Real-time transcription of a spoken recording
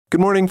Good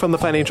morning from the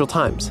Financial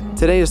Times.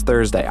 Today is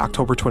Thursday,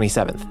 October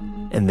 27th,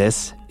 and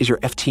this is your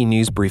FT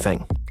News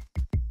Briefing.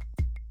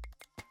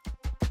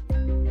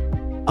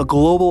 A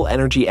global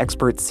energy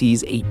expert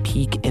sees a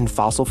peak in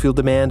fossil fuel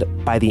demand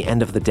by the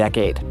end of the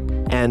decade,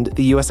 and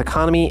the U.S.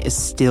 economy is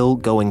still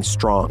going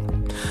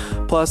strong.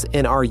 Plus,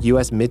 in our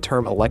U.S.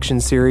 midterm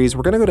election series,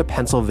 we're going to go to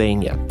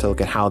Pennsylvania to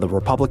look at how the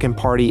Republican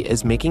Party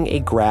is making a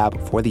grab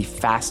for the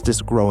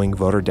fastest growing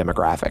voter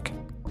demographic.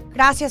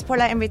 Gracias por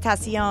la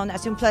invitación.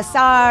 Es un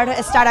placer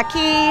estar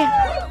aquí.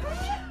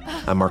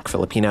 I'm Mark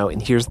Filipino,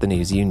 and here's the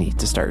news you need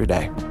to start your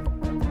day.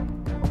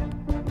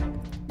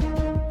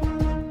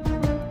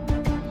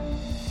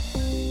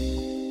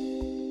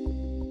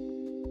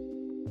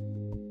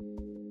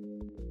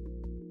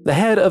 The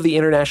head of the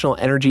International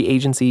Energy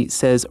Agency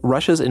says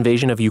Russia's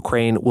invasion of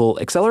Ukraine will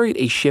accelerate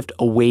a shift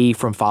away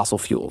from fossil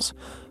fuels.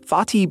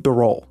 Fatih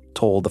Birol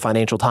told the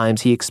Financial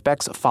Times he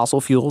expects fossil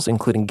fuels,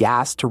 including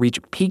gas, to reach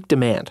peak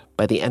demand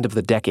by the end of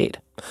the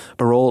decade.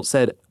 Birol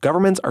said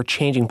governments are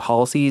changing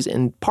policies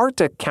in part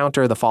to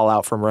counter the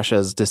fallout from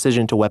Russia's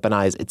decision to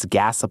weaponize its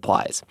gas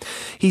supplies.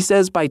 He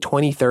says by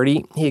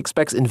 2030, he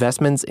expects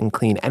investments in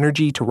clean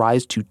energy to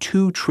rise to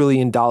 $2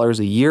 trillion a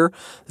year.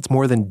 That's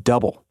more than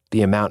double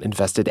the amount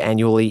invested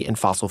annually in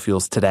fossil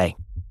fuels today.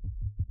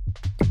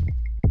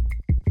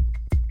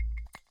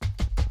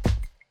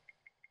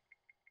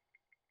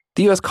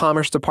 The U.S.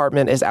 Commerce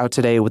Department is out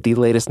today with the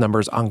latest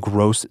numbers on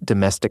gross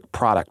domestic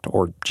product,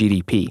 or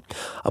GDP.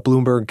 A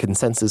Bloomberg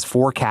consensus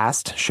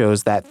forecast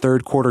shows that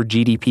third quarter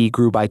GDP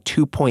grew by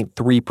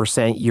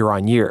 2.3% year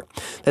on year.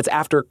 That's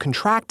after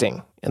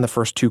contracting in the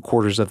first two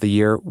quarters of the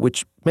year,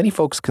 which many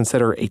folks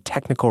consider a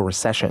technical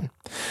recession.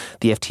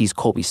 The FT's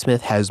Colby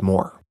Smith has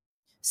more.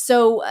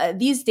 So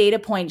these data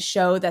points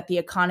show that the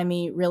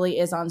economy really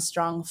is on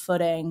strong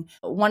footing.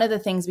 One of the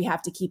things we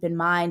have to keep in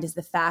mind is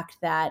the fact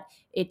that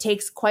it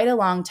takes quite a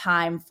long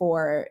time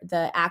for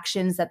the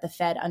actions that the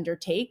Fed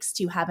undertakes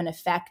to have an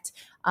effect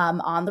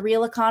on the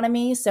real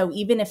economy. So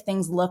even if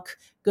things look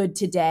good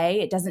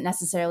today, it doesn't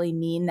necessarily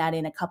mean that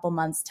in a couple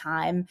months'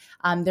 time,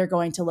 they're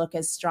going to look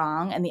as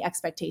strong. And the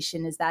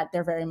expectation is that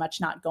they're very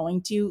much not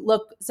going to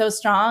look so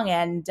strong.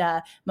 And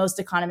most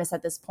economists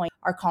at this point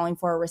are calling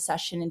for a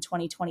recession in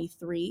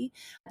 2023.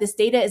 This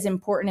data is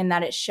important in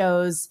that it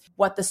shows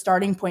what the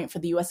starting point for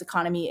the U.S.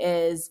 economy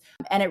is.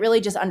 And it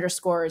really just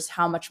underscores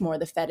how much more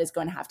the Fed is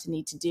going to have to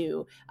need to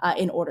do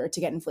in order to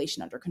get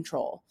inflation under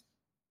control.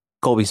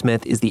 Colby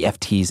Smith is the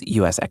FT's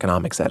U.S.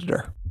 economics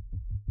editor.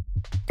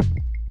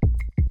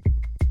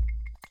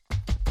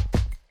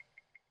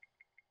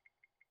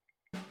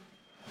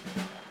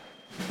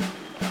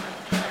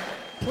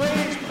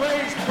 Please,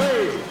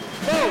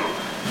 vote.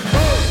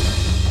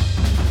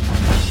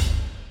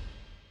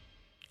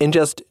 In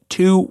just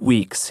 2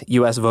 weeks,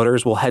 U.S.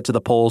 voters will head to the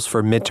polls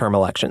for midterm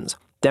elections.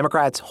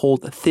 Democrats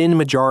hold thin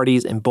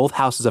majorities in both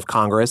houses of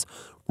Congress.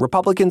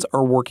 Republicans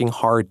are working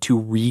hard to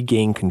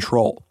regain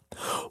control.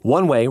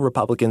 One way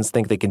Republicans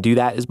think they can do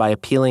that is by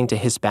appealing to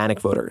Hispanic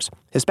voters.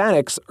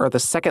 Hispanics are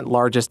the second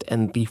largest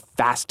and the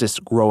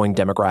fastest growing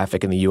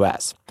demographic in the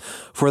U.S.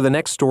 For the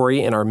next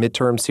story in our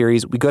midterm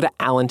series, we go to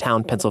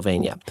Allentown,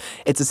 Pennsylvania.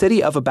 It's a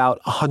city of about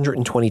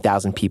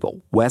 120,000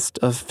 people west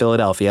of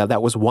Philadelphia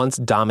that was once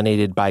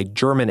dominated by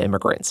German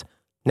immigrants.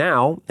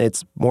 Now,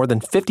 it's more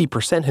than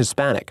 50%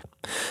 Hispanic.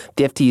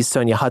 The FT's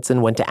Sonia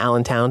Hudson went to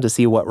Allentown to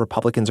see what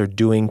Republicans are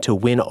doing to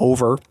win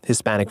over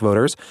Hispanic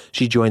voters.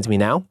 She joins me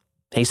now.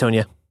 Hey,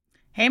 Sonia.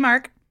 Hey,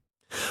 Mark.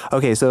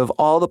 Okay, so of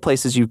all the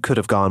places you could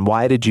have gone,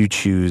 why did you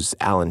choose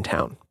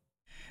Allentown?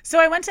 So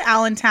I went to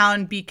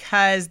Allentown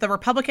because the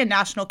Republican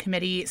National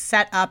Committee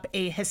set up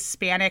a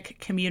Hispanic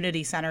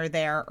community center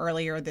there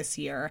earlier this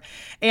year.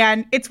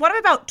 And it's one of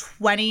about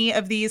 20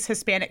 of these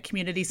Hispanic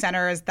community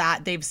centers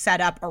that they've set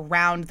up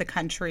around the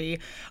country,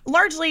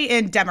 largely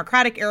in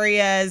Democratic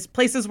areas,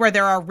 places where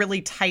there are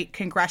really tight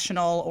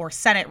congressional or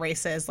Senate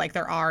races like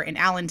there are in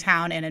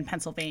Allentown and in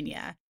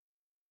Pennsylvania.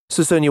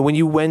 So, Sonia, when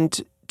you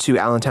went to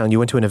Allentown, you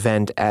went to an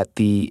event at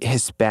the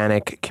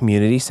Hispanic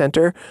Community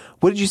Center.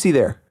 What did you see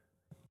there?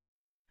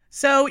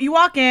 So you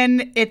walk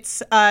in,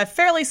 it's a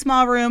fairly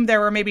small room.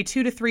 There were maybe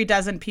 2 to 3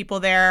 dozen people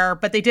there,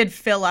 but they did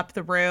fill up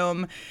the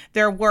room.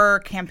 There were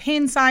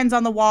campaign signs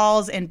on the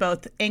walls in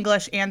both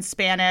English and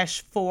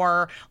Spanish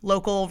for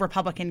local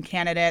Republican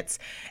candidates.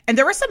 And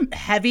there were some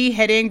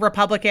heavy-hitting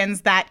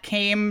Republicans that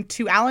came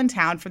to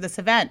Allentown for this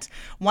event.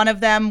 One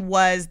of them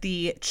was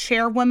the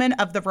chairwoman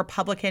of the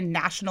Republican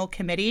National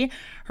Committee.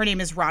 Her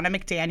name is Ronna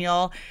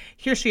McDaniel.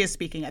 Here she is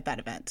speaking at that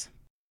event.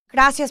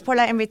 Gracias por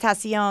la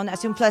invitación.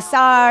 Es un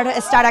placer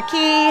estar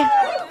aquí.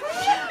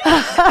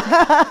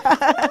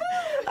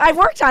 I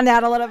worked on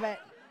that a little bit.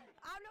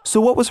 So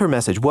what was her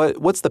message?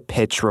 What's the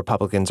pitch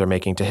Republicans are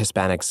making to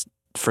Hispanics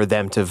for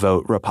them to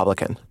vote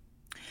Republican?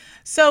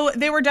 So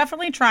they were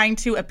definitely trying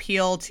to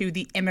appeal to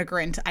the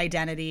immigrant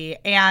identity.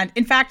 And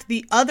in fact,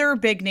 the other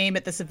big name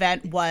at this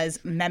event was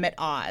Mehmet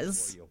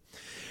Oz.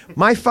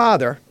 My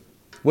father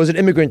was an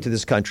immigrant to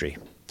this country.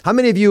 How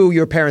many of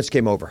your parents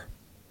came over?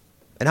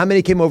 And how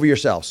many came over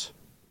yourselves?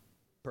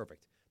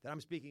 Perfect. Then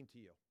I'm speaking to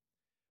you.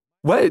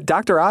 What?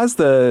 Dr. Oz,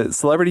 the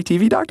celebrity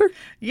TV doctor?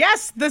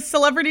 Yes, the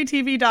celebrity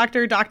TV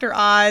doctor, Dr.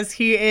 Oz.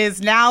 He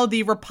is now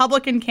the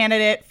Republican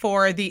candidate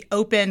for the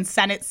open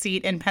Senate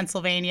seat in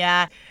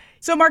Pennsylvania.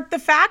 So, Mark, the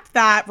fact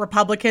that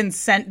Republicans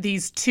sent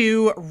these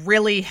two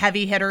really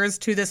heavy hitters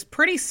to this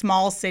pretty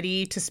small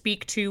city to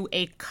speak to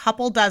a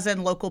couple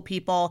dozen local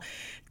people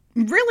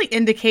really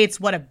indicates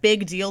what a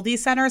big deal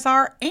these centers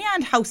are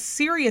and how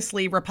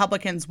seriously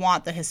Republicans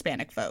want the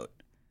Hispanic vote.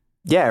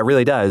 Yeah, it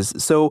really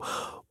does. So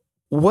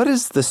what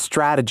is the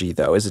strategy,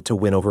 though? Is it to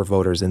win over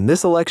voters in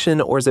this election,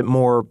 or is it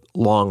more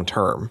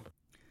long-term?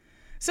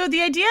 So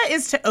the idea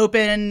is to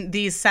open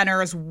these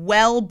centers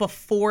well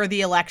before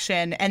the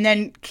election and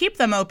then keep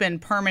them open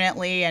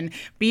permanently and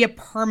be a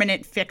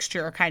permanent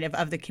fixture kind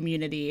of the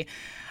community.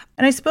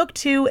 And I spoke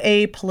to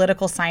a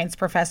political science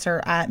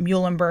professor at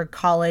Muhlenberg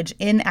College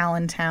in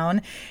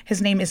Allentown.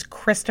 His name is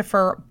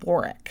Christopher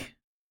Borick.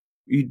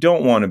 You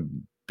don't want to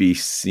be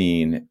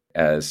seen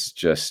as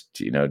just,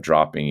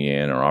 dropping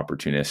in or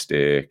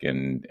opportunistic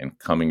and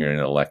coming in at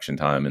election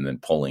time and then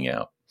pulling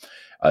out,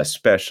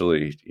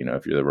 especially,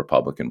 if you're the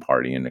Republican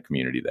Party in a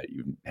community that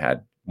you've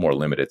had more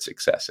limited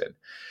success in.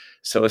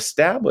 So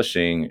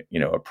establishing,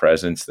 a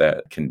presence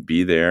that can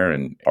be there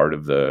and part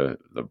of the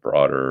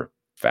broader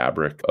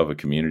fabric of a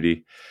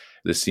community,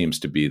 this seems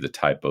to be the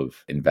type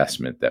of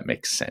investment that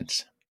makes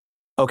sense.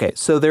 Okay,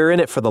 so they're in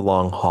it for the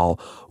long haul.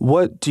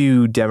 What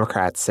do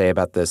Democrats say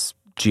about this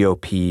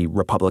GOP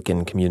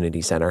Republican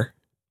Community Center?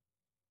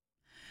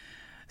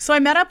 So I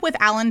met up with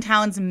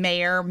Allentown's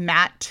mayor,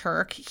 Matt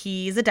Turk.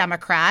 He's a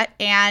Democrat,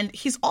 and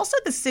he's also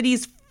the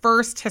city's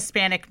first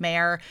Hispanic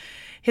mayor.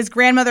 His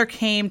grandmother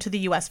came to the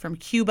U.S. from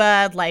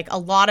Cuba, like a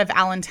lot of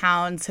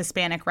Allentown's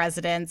Hispanic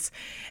residents.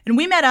 And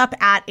we met up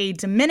at a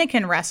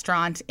Dominican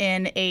restaurant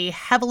in a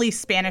heavily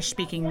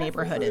Spanish-speaking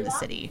neighborhood in the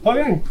city.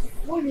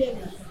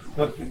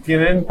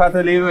 Tienen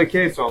pata libre de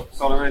queso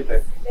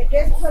solamente. De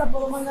queso se la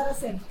puedo mandar a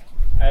hacer.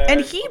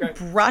 And he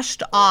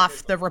brushed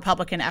off the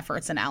Republican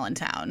efforts in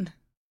Allentown.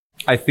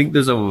 I think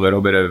there's a little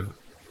bit of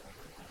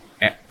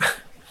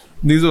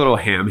there's a little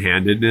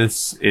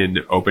ham-handedness in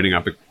opening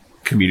up a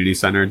community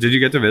center. Did you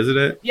get to visit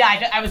it?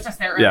 Yeah, I was just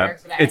there earlier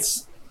today.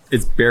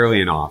 It's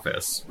barely an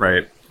office,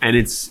 right? And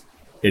it's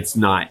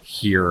not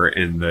here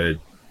in the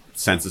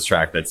census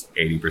tract that's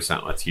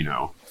 80%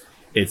 Latino.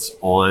 It's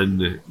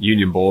on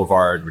Union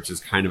Boulevard, which is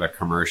kind of a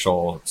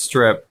commercial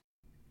strip.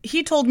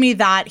 He told me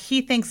that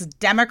he thinks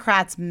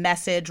Democrats'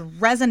 message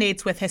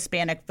resonates with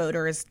Hispanic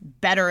voters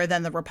better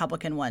than the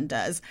Republican one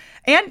does.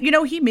 And,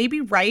 he may be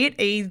right.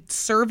 A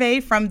survey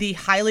from the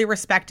highly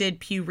respected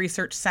Pew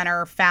Research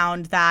Center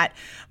found that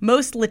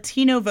most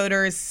Latino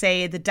voters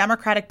say the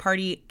Democratic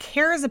Party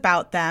cares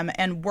about them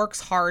and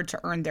works hard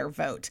to earn their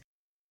vote.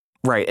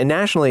 Right. And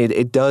nationally,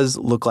 it does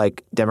look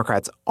like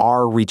Democrats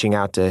are reaching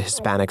out to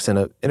Hispanics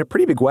in a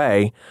pretty big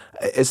way,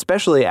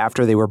 especially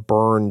after they were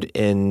burned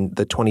in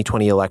the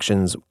 2020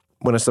 elections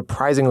when a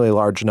surprisingly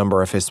large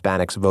number of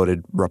Hispanics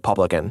voted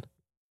Republican.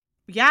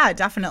 Yeah,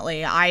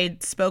 definitely. I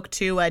spoke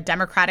to a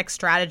Democratic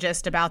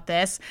strategist about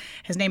this.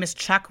 His name is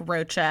Chuck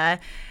Rocha.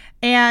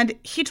 And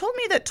he told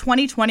me that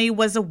 2020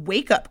 was a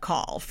wake-up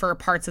call for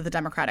parts of the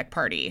Democratic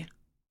Party.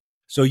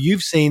 So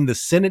you've seen the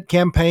Senate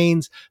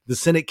campaigns, the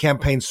Senate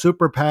campaign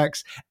super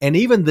PACs, and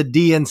even the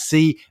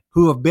DNC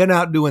who have been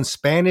out doing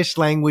Spanish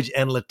language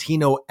and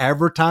Latino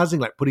advertising,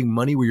 like putting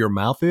money where your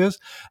mouth is,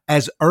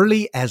 as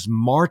early as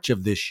March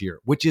of this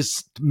year, which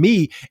is, to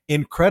me,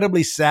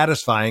 incredibly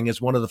satisfying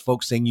as one of the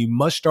folks saying you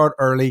must start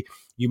early.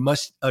 You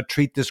must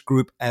treat this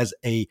group as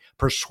a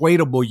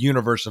persuadable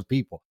universe of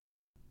people.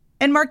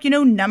 And Mark,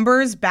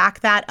 numbers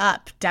back that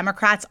up.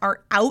 Democrats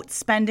are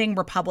outspending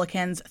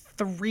Republicans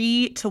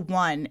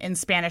 3-1 in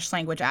Spanish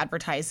language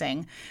advertising.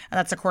 And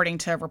that's according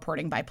to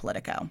reporting by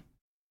Politico.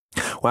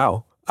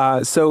 Wow.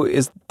 So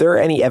is there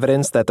any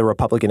evidence that the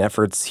Republican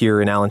efforts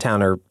here in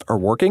Allentown are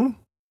working?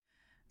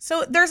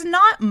 So there's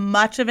not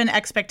much of an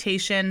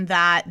expectation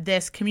that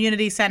this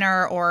community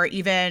center or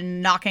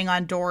even knocking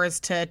on doors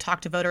to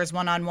talk to voters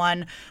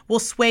one-on-one will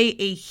sway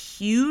a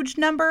huge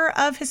number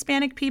of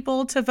Hispanic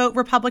people to vote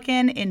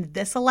Republican in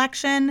this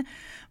election.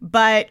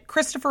 But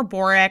Christopher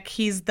Borick,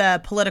 he's the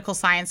political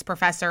science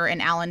professor in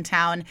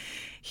Allentown,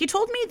 he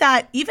told me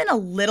that even a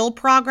little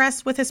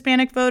progress with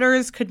Hispanic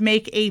voters could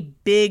make a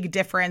big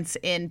difference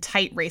in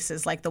tight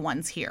races like the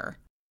ones here.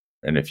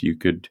 And if you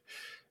could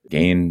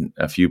gain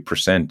a few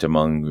percent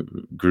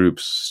among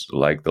groups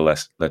like the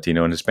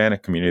Latino and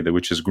Hispanic community,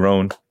 which has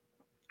grown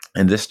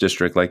in this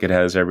district like it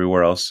has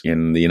everywhere else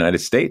in the United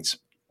States,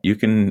 you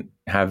can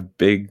have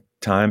big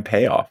time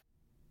payoff.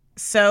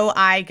 So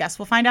I guess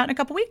we'll find out in a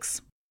couple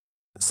weeks.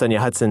 Sonia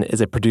Hudson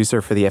is a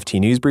producer for the FT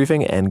News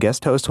Briefing and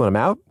guest host when I'm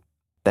out.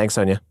 Thanks,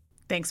 Sonia.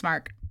 Thanks,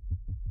 Mark.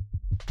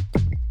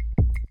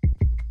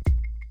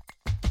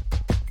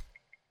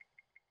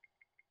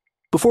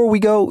 Before we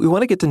go, we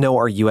want to get to know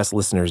our U.S.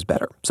 listeners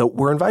better. So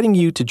we're inviting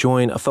you to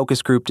join a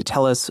focus group to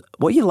tell us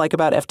what you like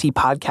about FT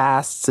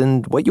podcasts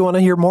and what you want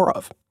to hear more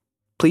of.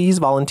 Please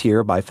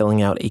volunteer by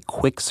filling out a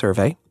quick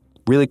survey.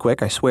 Really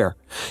quick, I swear.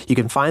 You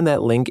can find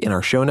that link in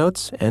our show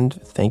notes, and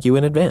thank you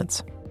in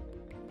advance.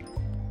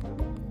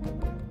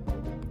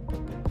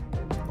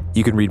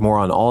 You can read more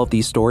on all of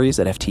these stories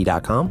at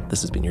FT.com.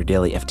 This has been your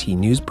daily FT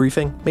News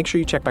Briefing. Make sure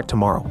you check back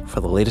tomorrow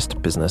for the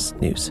latest business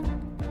news.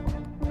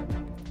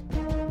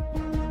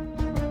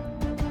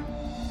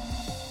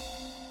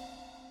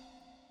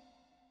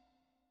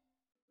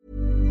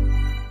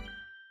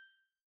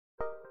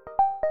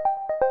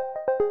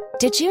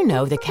 Did you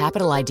know the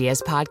Capital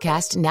Ideas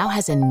podcast now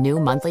has a new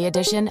monthly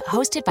edition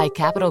hosted by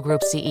Capital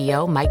Group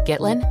CEO Mike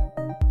Gitlin?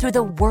 Through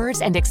the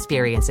words and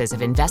experiences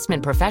of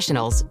investment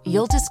professionals,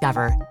 you'll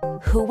discover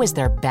who was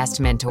their best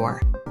mentor,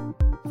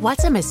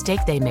 what's a mistake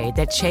they made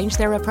that changed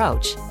their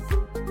approach,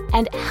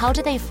 and how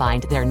do they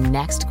find their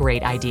next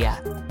great idea.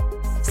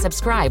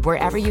 Subscribe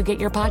wherever you get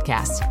your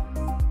podcasts.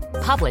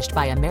 Published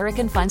by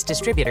American Funds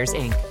Distributors,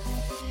 Inc.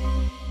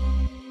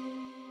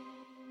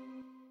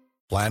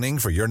 Planning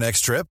for your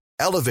next trip?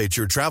 Elevate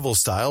your travel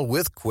style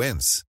with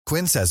Quince.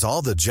 Quince has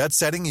all the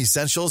jet-setting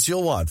essentials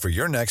you'll want for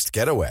your next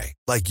getaway,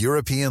 like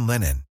European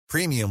linen,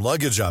 premium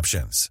luggage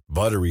options,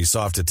 buttery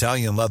soft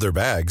Italian leather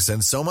bags,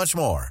 and so much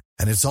more.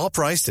 And it's all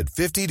priced at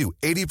 50 to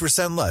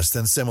 80% less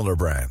than similar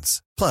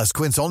brands. Plus,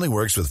 Quince only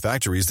works with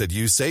factories that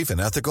use safe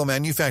and ethical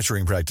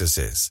manufacturing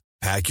practices.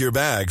 Pack your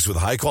bags with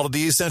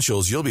high-quality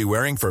essentials you'll be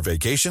wearing for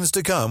vacations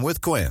to come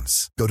with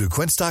Quince. Go to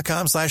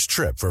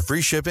quince.com/trip for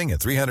free shipping and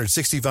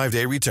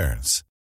 365-day returns.